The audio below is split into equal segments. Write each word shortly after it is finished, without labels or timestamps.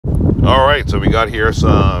All right, so we got here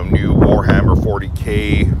some new Warhammer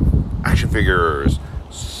 40k action figures.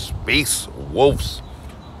 Space Wolves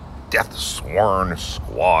Deathsworn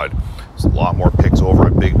squad. There's a lot more pics over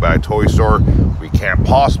at Big Bad Toy Store. We can't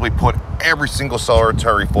possibly put every single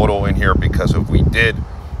solitary photo in here because if we did,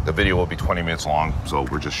 the video will be 20 minutes long. So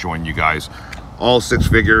we're just showing you guys all 6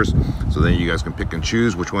 figures, so then you guys can pick and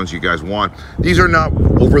choose which ones you guys want. These are not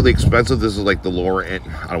overly expensive. This is like the lower end,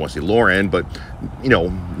 I don't want to say lower end, but you know,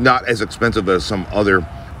 not as expensive as some other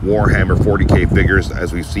Warhammer 40k figures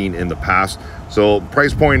as we've seen in the past. So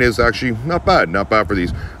price point is actually not bad for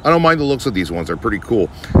these. I don't mind the looks of these ones. They're pretty cool.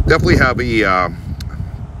 Definitely have a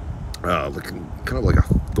kind of like a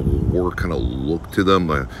Thor kind of look to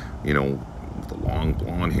them, you know, the long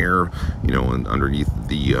blonde hair, you know, and underneath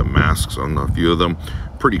the masks on a few of them.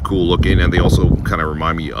 Pretty cool looking, and they also kind of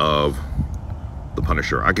remind me of the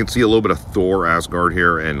Punisher. I can see a little bit of Thor Asgard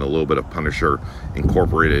here and a little bit of Punisher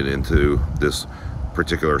incorporated into this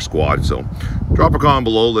particular squad. So drop a comment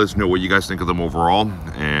below, let us know what you guys think of them overall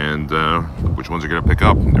and which ones you're going to pick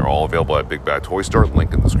up. They're all available at Big Bad Toy Store.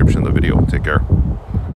 Link in the description of the video. Take care.